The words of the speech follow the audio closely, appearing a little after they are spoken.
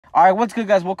Alright, what's good,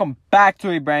 guys? Welcome back to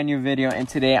a brand new video, and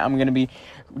today I'm going to be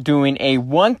doing a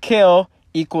 1 kill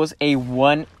equals a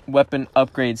 1 weapon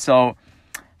upgrade. So,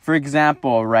 for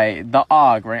example, right, the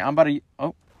AUG, right? I'm about to...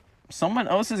 Oh, someone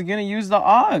else is going to use the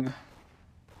AUG.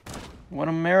 What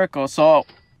a miracle. So,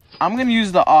 I'm going to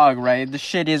use the AUG, right? The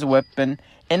shittiest weapon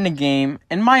in the game,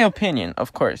 in my opinion,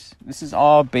 of course. This is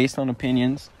all based on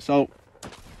opinions. So,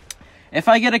 if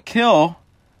I get a kill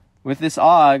with this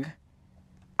AUG,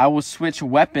 I will switch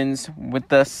weapons with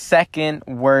the second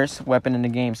worst weapon in the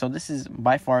game. So this is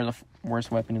by far the worst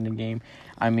weapon in the game.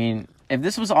 I mean, if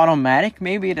this was automatic,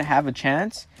 maybe it'd have a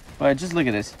chance. But just look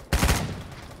at this.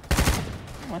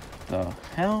 What the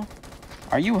hell?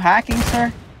 Are you hacking,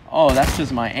 sir? Oh, that's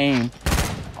just my aim.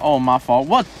 Oh, my fault.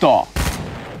 What the?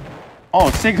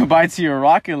 Oh, say goodbye to your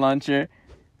rocket launcher.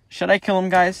 Should I kill him,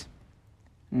 guys?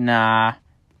 Nah.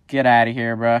 Get out of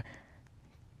here, bro.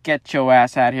 Get your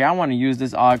ass out here. I want to use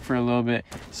this AUG for a little bit.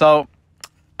 So,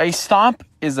 a stomp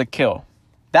is a kill.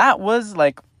 That was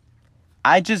like,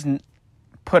 I just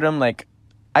put him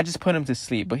to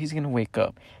sleep, but he's going to wake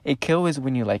up. A kill is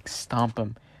when you like stomp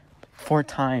him 4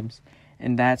 times,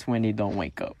 and that's when they don't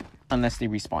wake up unless they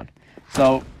respawn.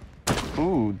 So,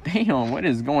 ooh, damn, what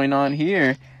is going on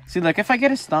here? See, like if I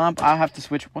get a stomp, I'll have to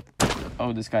switch. What?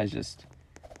 Oh, this guy's just,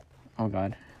 oh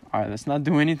God. All right, let's not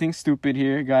do anything stupid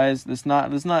here, guys. Let's not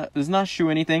shoot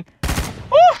anything.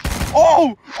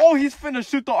 Oh, he's finna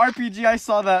shoot the RPG. I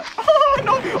saw that. Oh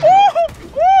no!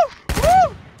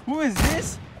 Who is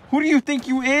this? Who do you think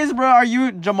you is, bro? Are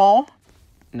you Jamal?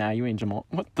 Nah, you ain't Jamal.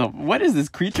 What is this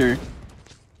creature?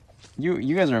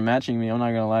 You guys are matching me. I'm not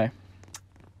gonna lie.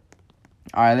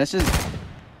 All right, let's just.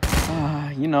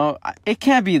 You know, it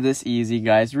can't be this easy,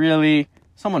 guys. Really?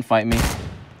 Someone fight me.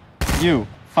 You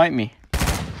fight me.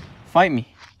 Fight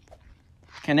me.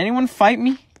 Can anyone fight me?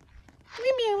 Leave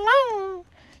me alone.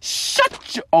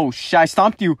 Shut you. Oh, shit. I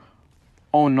stomped you.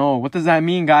 Oh, no. What does that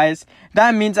mean, guys?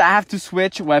 That means I have to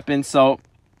switch weapons. So,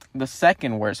 the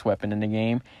second worst weapon in the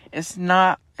game, it's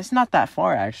not that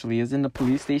far, actually. It's in the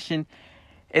police station.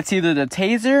 It's either the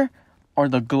taser or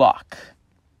the Glock.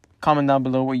 Comment down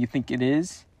below what you think it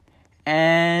is.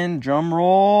 And drum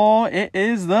roll. It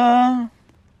is the...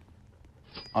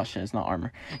 Oh shit, it's not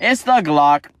armor. It's the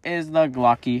Glock. It's the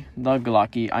Glocky. The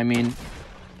Glocky. I mean,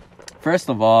 first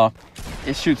of all,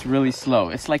 it shoots really slow.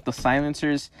 It's like the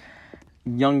silencer's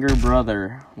younger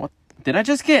brother. What did I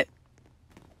just get?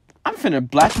 I'm finna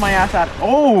blast my ass out.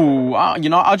 Oh, you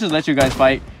know, I'll just let you guys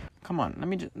fight. Come on, let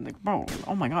me just, like, bro.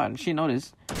 Oh my God, she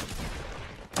noticed.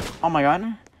 Oh my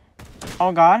God.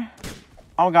 Oh God.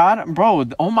 Oh God, bro.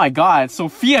 Oh my God,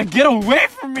 Sophia, get away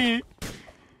from me.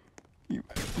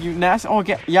 You nasty. Oh,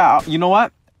 okay. Yeah, you know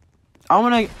what? I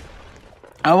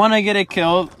wanna get a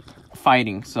kill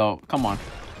fighting. So come on.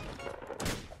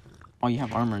 Oh, you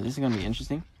have armor. This is gonna be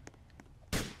interesting.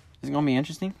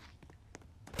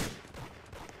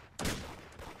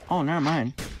 Oh, never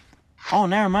mind.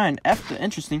 F the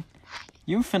interesting.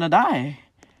 You finna die.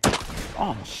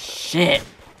 Oh shit.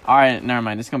 All right, never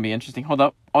mind. This is gonna be interesting. Hold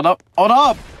up. Oh.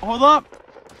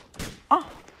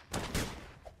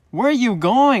 Where are you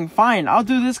going? Fine, I'll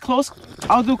do close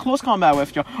combat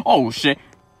with you. Oh shit.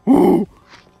 Ooh.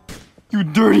 You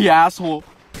dirty asshole.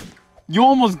 You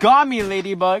almost got me,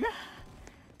 ladybug.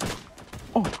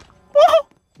 Oh. Whoa.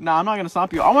 Nah, I'm not gonna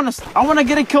stop you. I wanna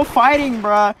get a kill fighting,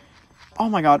 bruh. Oh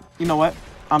my God. You know what?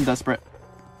 I'm desperate.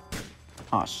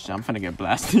 Oh shit, I'm finna get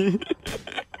blasted.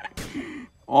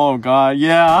 Oh God,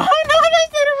 yeah.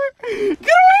 Get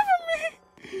away from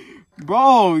me.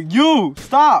 Bro, you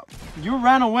stop. You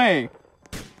ran away.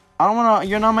 I don't wanna.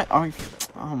 You're not my.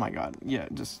 Oh my God. Yeah,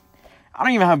 just. I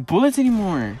don't even have bullets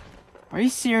anymore. Are you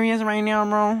serious right now,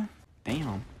 bro?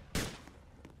 Damn.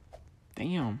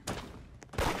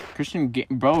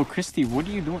 Bro, Christy, what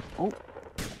are you doing? Oh.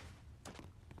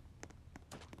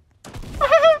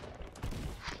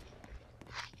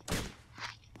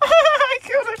 I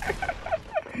killed her.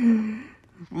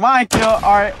 My kill. All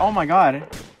right. Oh my God.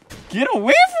 Get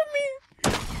away from me.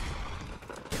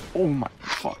 Oh my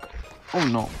fuck. Oh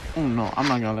no. I'm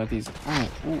not gonna let these.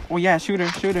 Oh yeah, shooter.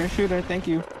 Thank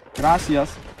you.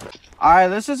 Gracias. Alright,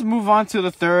 let's just move on to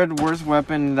the third worst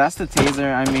weapon. That's the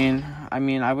taser. I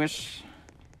mean, I wish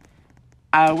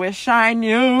I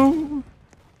knew.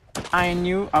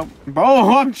 Bro,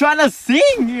 I'm trying to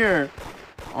sing here.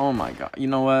 Oh my God. You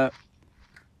know what?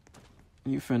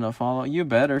 You finna follow. You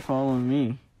better follow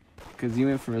me. Because you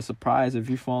in for a surprise if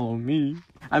you follow me.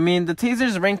 I mean, the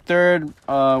taser's ranked third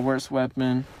worst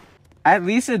weapon. At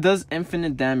least it does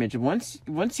infinite damage. Once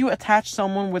you attach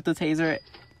someone with the taser,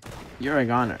 you're a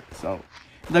goner. So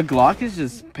the Glock is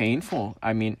just painful.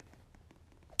 I mean,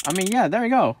 I mean, yeah, there we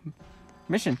go.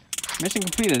 Mission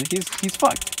completed. He's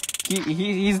fucked.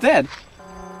 He's dead.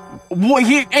 What?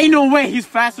 He ain't no way he's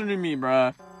faster than me,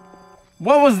 bruh.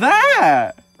 What was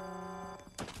that?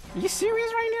 Are you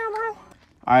serious right now, bro?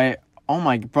 Alright. Oh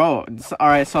my, bro.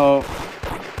 Alright, so.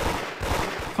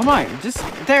 Come on. Just,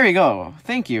 there we go.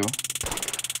 Thank you.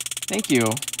 Thank you.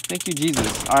 Thank you,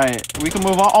 Jesus. Alright. We can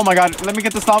move on. Oh my god. Let me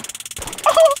get the stop.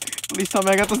 Oh, please tell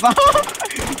me I got the stop.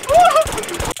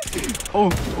 Oh,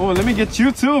 let me get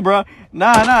you too, bro.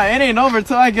 Nah, it ain't over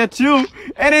till I get you.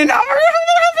 It ain't over.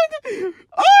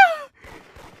 Oh!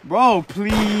 Bro,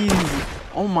 please.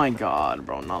 Oh my god,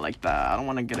 bro. Not like that. I don't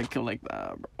want to get a kill like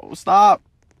that, bro. Stop.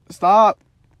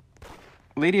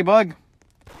 Ladybug.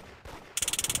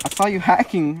 I saw you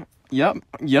hacking. Yup.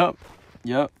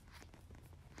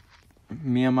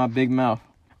 Me and my big mouth.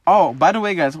 Oh, by the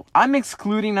way, guys, I'm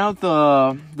excluding out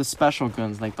the special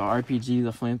guns, like the RPG,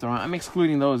 the flamethrower. I'm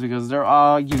excluding those because they're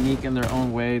all unique in their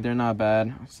own way. They're not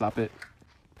bad. Stop it.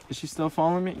 Is she still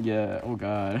following me? Yeah. Oh,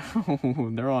 God.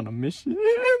 They're on a mission.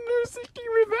 They're seeking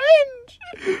revenge.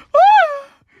 Ah!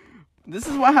 This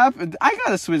is what happened. I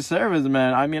gotta switch servers,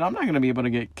 man. I mean, I'm not gonna be able to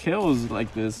get kills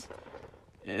like this.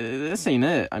 This ain't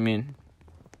it. I mean,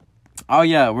 oh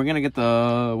yeah, we're gonna get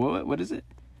the what is it?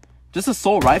 Just a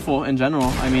assault rifle in general.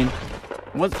 I mean,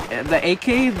 what's the AK?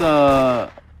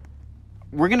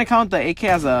 We're gonna count the AK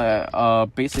as a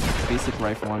basic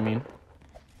rifle. I mean,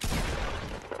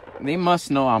 they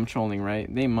must know I'm trolling,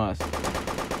 right? They must.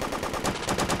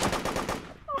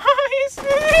 He's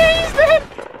dead.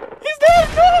 He's dead.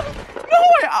 No,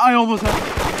 I almost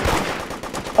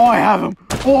have. Oh, I have him.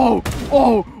 Oh,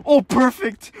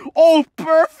 perfect. Oh,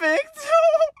 perfect.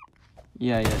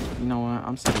 Yeah. You know what?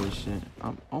 I'm sick of this shit.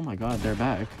 Oh my god, they're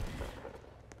back.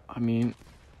 I mean,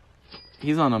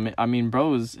 he's on a. I mean,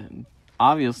 bro's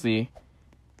obviously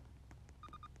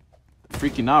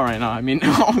freaking out right now. I mean,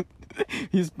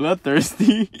 he's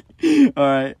bloodthirsty.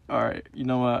 All right. You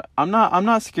know what? I'm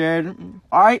not scared.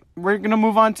 All right, we're gonna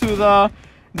move on to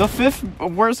the fifth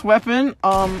worst weapon.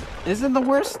 Is it the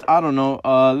worst? I don't know.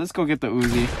 Let's go get the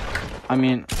Uzi. I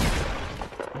mean,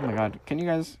 oh my god, can you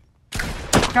guys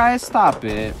stop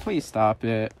it? Please stop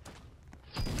it.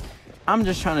 I'm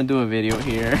just trying to do a video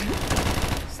here.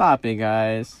 Stop it,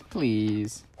 guys.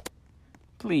 Please.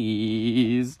 Yeah,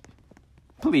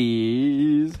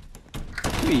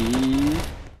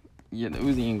 the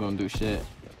Uzi ain't gonna do shit.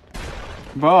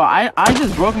 Bro, I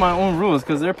just broke my own rules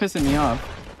because they're pissing me off.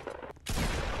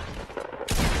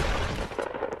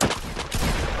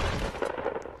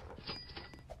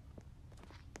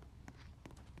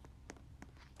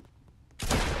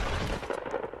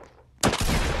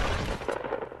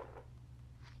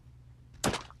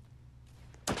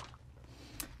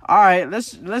 All right,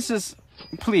 let's just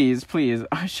please.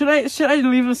 Should I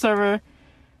leave the server?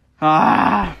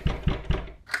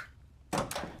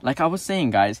 Like I was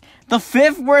saying, guys, the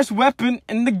fifth worst weapon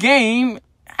in the game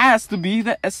has to be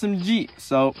the SMG.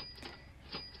 So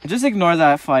just ignore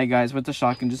that fight, guys, with the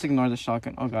shotgun. Just ignore the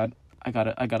shotgun. Oh god, I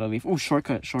gotta leave. Ooh,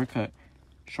 shortcut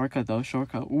though.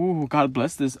 Ooh, God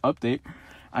bless this update.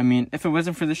 I mean, if it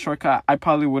wasn't for this shortcut, I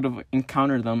probably would have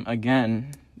encountered them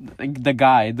again.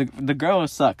 The girl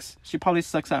sucks. She probably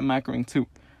sucks at macroing too.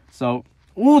 So,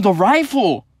 ooh, the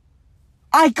rifle.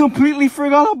 I completely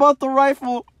forgot about the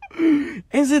rifle.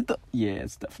 Is it the... Yeah,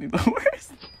 it's definitely the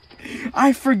worst.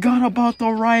 I forgot about the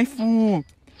rifle.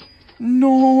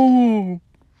 No.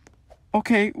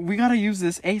 Okay, we gotta use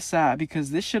this ASAP because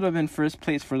this should have been first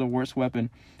place for the worst weapon.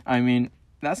 I mean,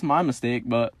 that's my mistake,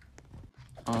 but...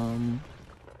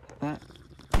 That...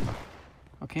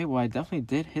 Okay, well, I definitely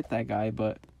did hit that guy,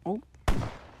 but... Oh.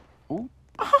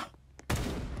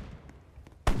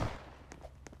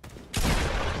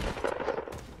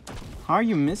 How are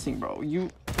you missing, bro?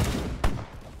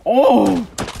 Oh!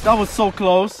 That was so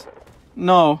close.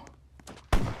 No.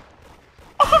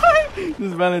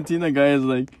 This Valentina guy is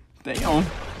like, damn.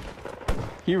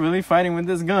 He really fighting with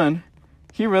this gun.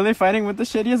 He really fighting with the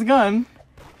shittiest gun.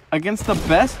 Against the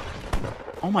best.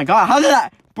 Oh my god, how did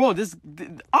that... Bro,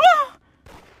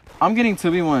 I'm getting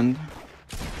 2v1'd.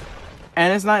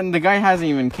 And it's not... The guy hasn't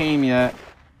even came yet.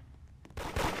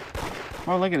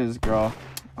 Oh, look at this girl.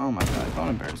 Oh my god, don't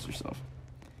embarrass yourself.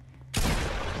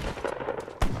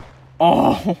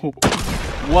 Oh,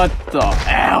 what the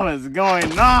hell is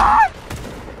going on?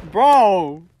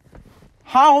 Bro,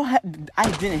 I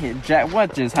didn't hit Jack.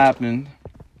 What just happened?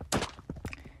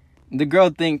 The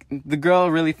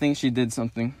girl really thinks she did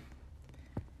something.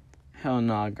 Hell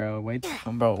nah, girl. Wait,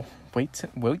 bro. Wait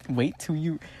till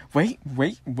you... Wait.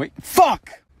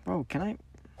 Fuck! Bro, can I...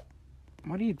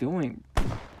 What are you doing?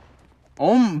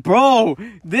 Bro,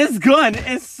 this gun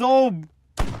is so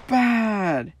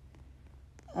bad.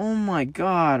 Oh my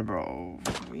god, bro.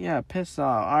 Yeah, piss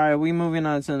off. Alright, we moving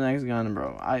on to the next gun,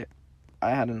 bro. I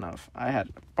had enough.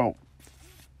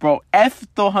 Bro, F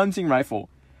the hunting rifle.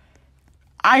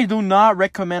 I do not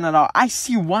recommend at all. I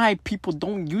see why people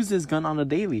don't use this gun on a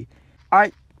daily.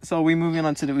 Alright, so we moving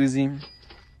on to the Uzi.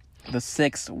 The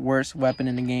 6th worst weapon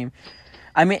in the game.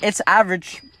 I mean, it's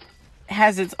average. It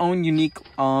has its own unique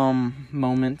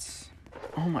moments.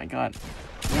 Oh my god.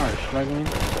 Y'all are struggling.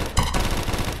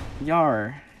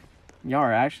 Y'all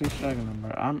are actually struggling,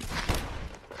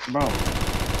 bro.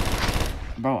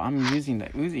 Bro, I'm using the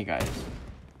Uzi, guys.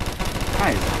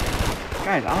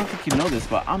 Guys, I don't think you know this,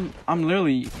 but I'm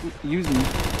literally using.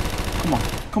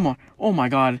 Come on. Oh my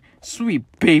god. Sweet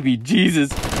baby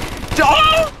Jesus.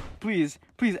 Oh! Please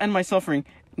end my suffering.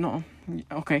 No.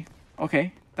 Okay,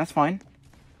 that's fine.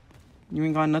 You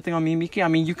ain't got nothing on me, Miki. I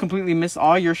mean, you completely missed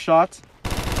all your shots.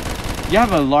 You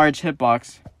have a large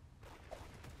hitbox.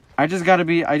 I just gotta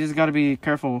be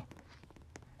careful.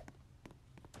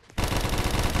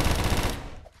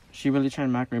 She really trying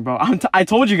to mac me, bro. I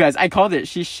told you guys, I called it.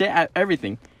 She's shit at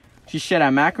everything. She's shit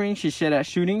at macring. She's shit at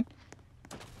shooting.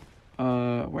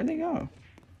 Where'd they go?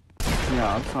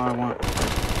 Yeah, that's all I want.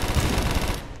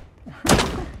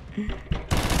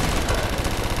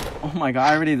 Oh my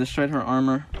god, I already destroyed her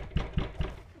armor.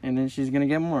 And then she's gonna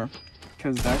get more.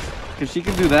 Cause she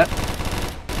can do that.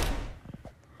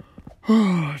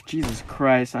 Oh, Jesus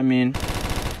Christ. I mean,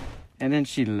 and then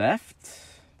she left?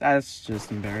 That's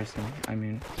just embarrassing. I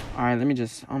mean, alright, let me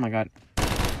just, oh my god.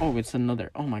 Oh, it's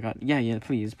another, oh my god. Yeah,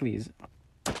 please.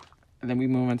 And then we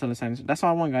move on to the silencer. That's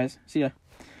all I want, guys. See ya.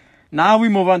 Now we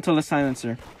move on to the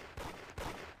silencer.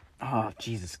 Oh,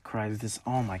 Jesus Christ.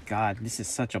 Oh my god. This is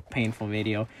such a painful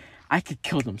video. I could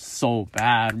kill them so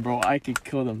bad, bro. I could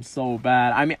kill them so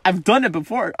bad. I mean, I've done it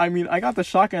before. I mean, I got the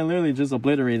shotgun and literally just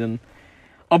obliterated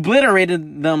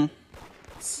them.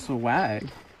 Swag.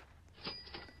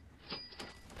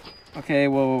 Okay,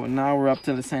 well, now we're up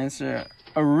to the silencer.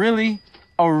 A really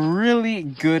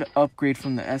good upgrade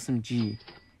from the SMG.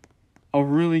 A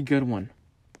really good one.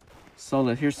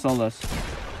 Solus. Here's Solus.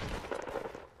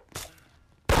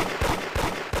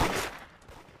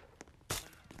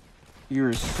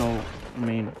 You're so... I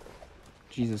mean...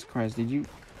 Jesus Christ, did you...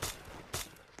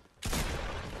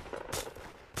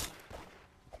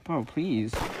 Bro,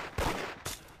 please.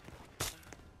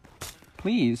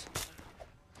 Please.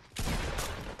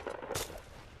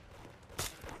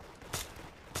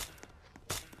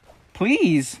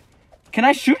 Please. Can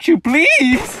I shoot you,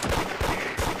 please?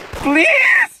 Please.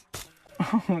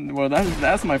 Oh, well,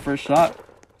 that's my first shot.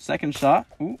 Second shot.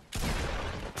 Ooh.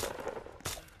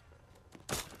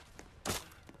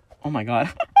 Oh my god.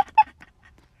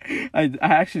 I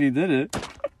actually did it.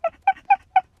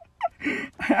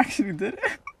 I actually did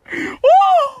it.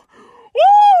 Woo!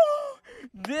 Woo!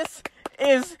 This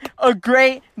is a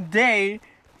great day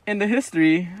in the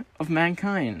history of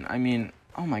mankind. I mean,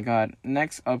 oh my god.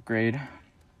 Next upgrade.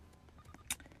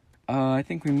 I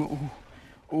think we move...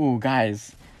 Ooh,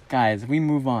 guys, we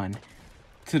move on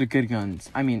to the good guns.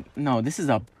 I mean, no, this is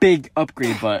a big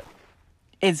upgrade, but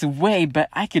it's way better.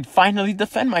 I could finally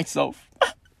defend myself.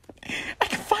 I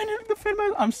can finally defend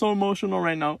myself. I'm so emotional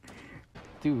right now.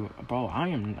 Dude, bro,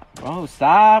 Bro,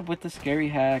 stop with the scary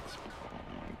hacks.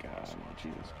 Oh my god,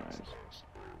 Jesus Christ.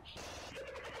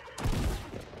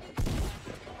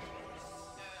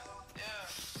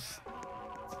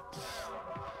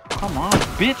 Come on,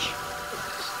 bitch.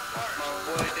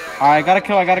 Alright, I got a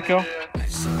kill.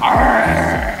 That's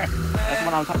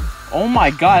what I'm talking. Oh my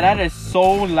god, that is so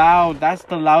loud. That's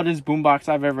the loudest boombox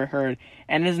I've ever heard.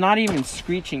 And it's not even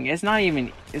screeching. It's not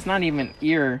even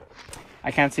ear. I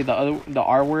can't say the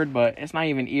R word, but it's not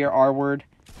even ear R word.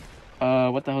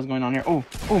 What the hell's going on here? Oh,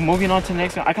 moving on to the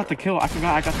next one. I got the kill. I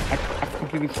forgot. I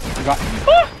completely forgot.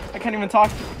 Ah, I can't even talk.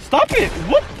 Stop it.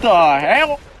 What the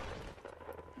hell?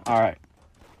 Alright.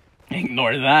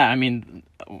 Ignore that. I mean,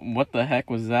 what the heck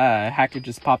was that? A hacker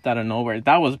just popped out of nowhere.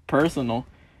 That was personal.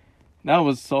 That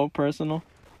was so personal.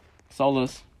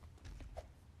 Solus.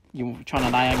 You trying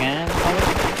to die again,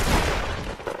 Solus?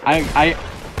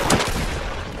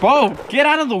 Bro, get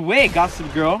out of the way,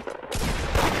 gossip girl.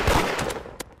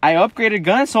 I upgraded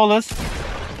gun, Solus.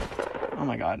 Oh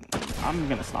my god. I'm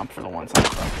gonna stomp for the one time,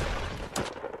 bro.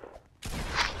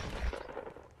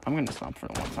 I'm gonna stomp for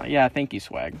the one time. Yeah, thank you,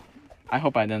 Swag. I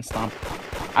hope I didn't stomp.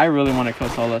 I really want to kill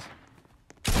Solus.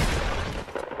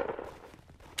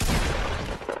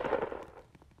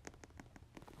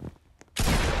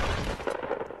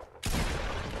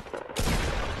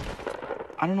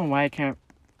 I don't know why I can't...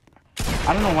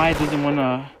 I don't know why it doesn't want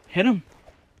to Hit him.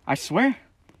 I swear.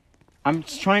 I'm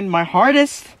just trying my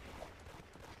hardest.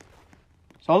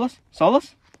 Solus?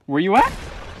 Solus? Where you at?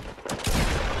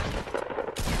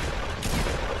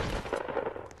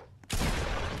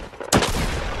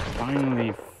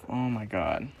 Finally. Oh my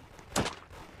god.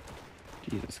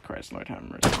 Jesus Christ, Lord have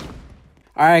mercy.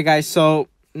 Alright guys, so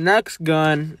next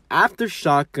gun after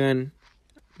shotgun.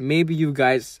 Maybe you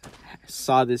guys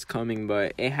saw this coming,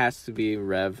 but it has to be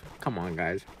Rev. Come on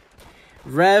guys.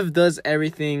 Rev does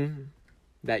everything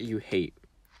that you hate.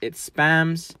 It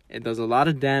spams, it does a lot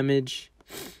of damage,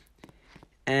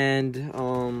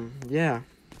 and yeah,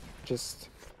 just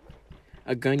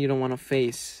a gun you don't want to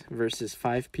face versus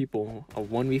 5 people, a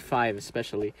 1v5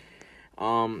 especially.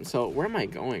 So where am I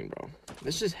going, bro?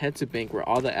 Let's just head to bank where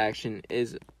all the action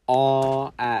is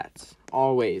all at.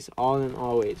 Always. All in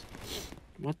always.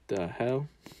 What the hell?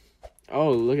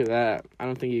 Oh, look at that. I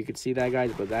don't think you could see that,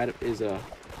 guys, but that is a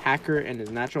hacker in his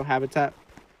natural habitat.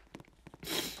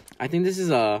 I think this is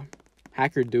a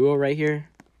hacker duo right here.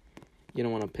 You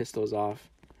don't want to piss those off.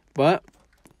 But,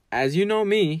 as you know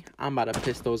me, I'm about to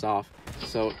piss those off.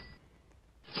 So,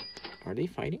 are they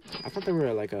fighting? I thought they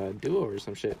were like a duo or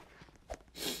some shit.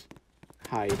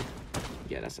 Hide.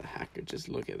 Yeah, that's a hacker. Just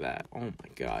look at that. Oh my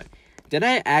god. Did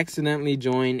I accidentally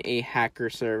join a hacker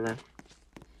server?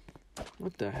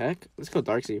 What the heck? Let's go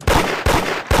Darksea.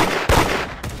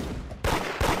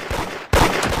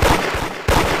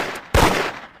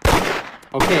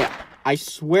 Okay, I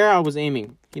swear I was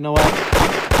aiming. You know what?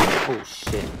 Oh,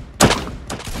 shit.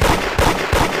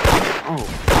 Oh,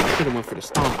 I should have went for the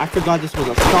stomp. I forgot this was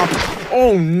a stomp.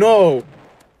 Oh, no.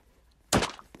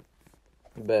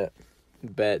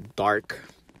 Bet dark.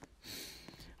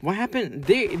 What happened?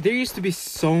 There used to be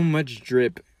so much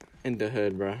drip in the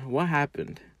hood, bro. What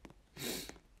happened?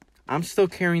 I'm still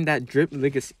carrying that drip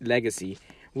legacy.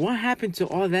 What happened to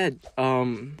all that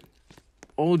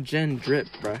old gen drip,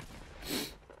 bro?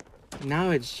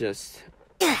 Now it's just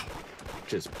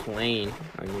plain.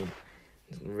 I mean,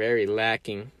 very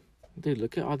lacking. Dude,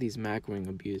 look at all these Macwing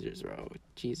abusers, bro.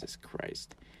 Jesus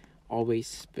Christ.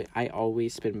 I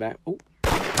always spin back. Oh.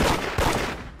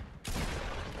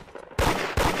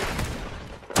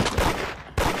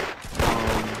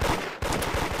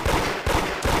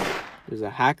 There's a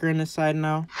hacker on this side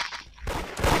now.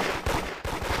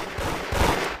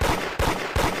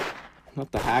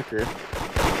 Not the hacker.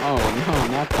 Oh no,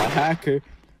 not the hacker.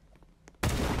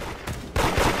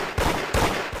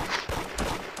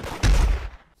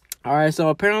 Alright, so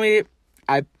apparently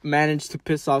I managed to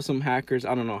piss off some hackers.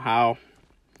 I don't know how.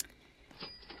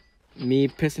 Me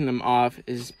pissing them off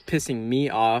is pissing me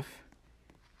off.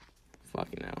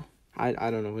 Fucking hell. I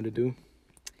don't know what to do.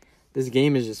 This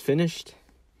game is just finished.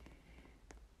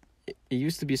 It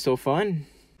used to be so fun.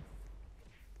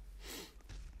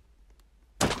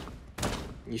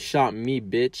 You shot me,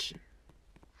 bitch.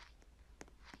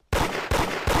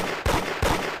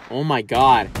 Oh my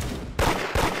god.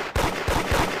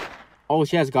 Oh,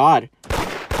 she has God.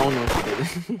 Oh no, she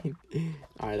didn't.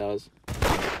 Alright, that was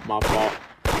my fault.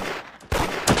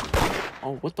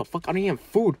 Oh, what the fuck? I don't even have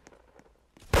food.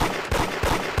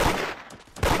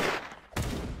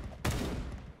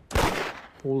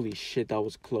 Holy shit, that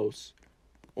was close.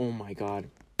 Oh my god.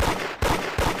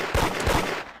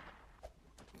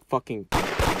 Fucking.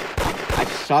 I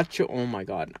shot you. Oh my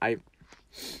god. I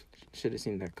should have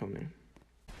seen that coming.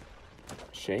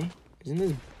 Shay?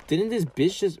 Didn't this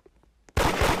bitch just.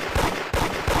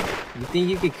 You think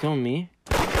you could kill me?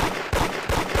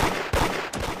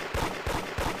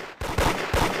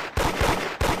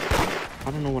 I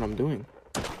don't know what I'm doing.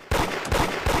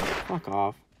 Fuck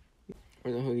off.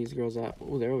 Where the hell are these girls at?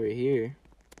 Oh, they're over here.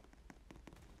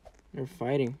 They're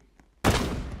fighting.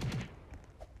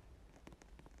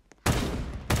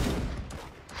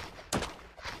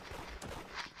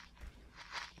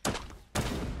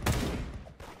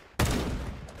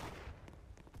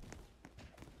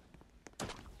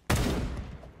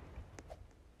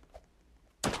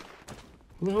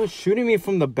 Who the hell is shooting me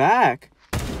from the back?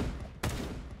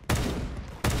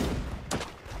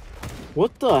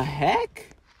 What the heck?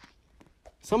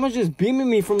 Someone's just beaming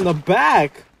me from the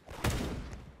back.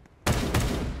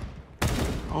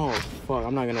 Oh, fuck.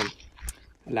 I'm not gonna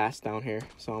last down here,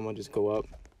 so I'm gonna just go up.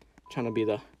 Trying to be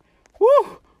the...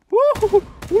 Woo! Woo!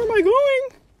 Where am I going?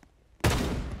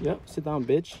 Yep, sit down,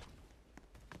 bitch.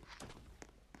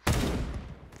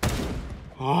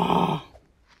 Ah!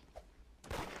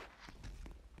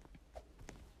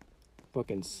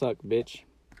 Fucking suck, bitch.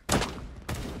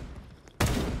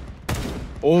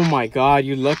 Oh my god,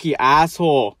 you lucky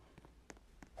asshole.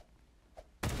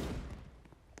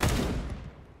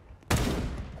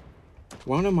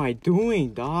 What am I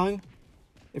doing, dog?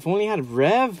 If only I had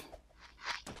Rev.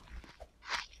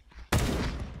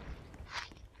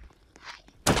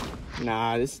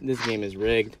 Nah, this game is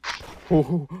rigged.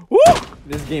 Ooh, woo!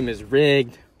 This game is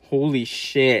rigged. Holy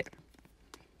shit.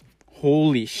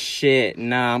 Holy shit.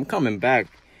 Nah, I'm coming back.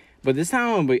 But this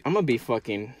time I'm gonna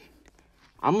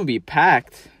be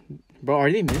packed. Bro, are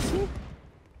they missing?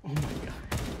 Oh my god.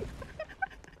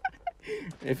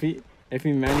 If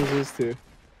he manages to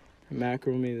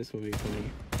macro me, this will be funny.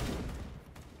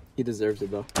 He deserves it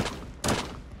though.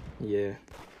 Yeah.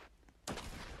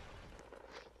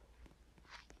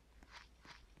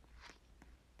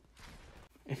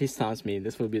 If he stops me,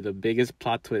 this will be the biggest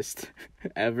plot twist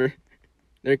ever.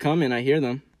 They're coming, I hear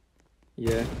them.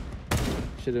 Yeah.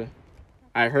 Should've.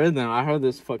 I heard them. I heard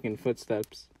those fucking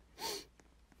footsteps.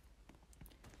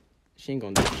 She ain't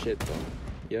gonna do shit though.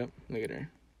 Yep, look at her.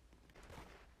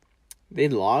 They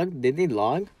logged? Did they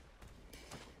log?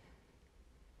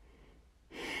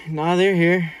 Nah, they're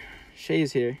here.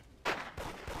 Shay's here.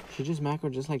 She just macro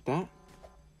just like that?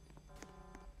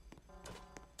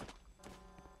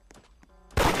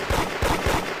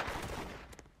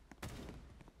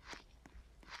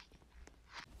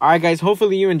 Alright guys,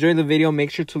 hopefully you enjoyed the video. Make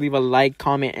sure to leave a like,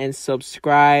 comment, and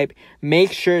subscribe.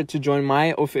 Make sure to join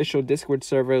my official Discord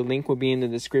server. Link will be in the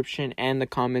description and the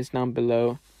comments down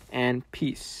below. And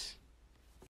peace.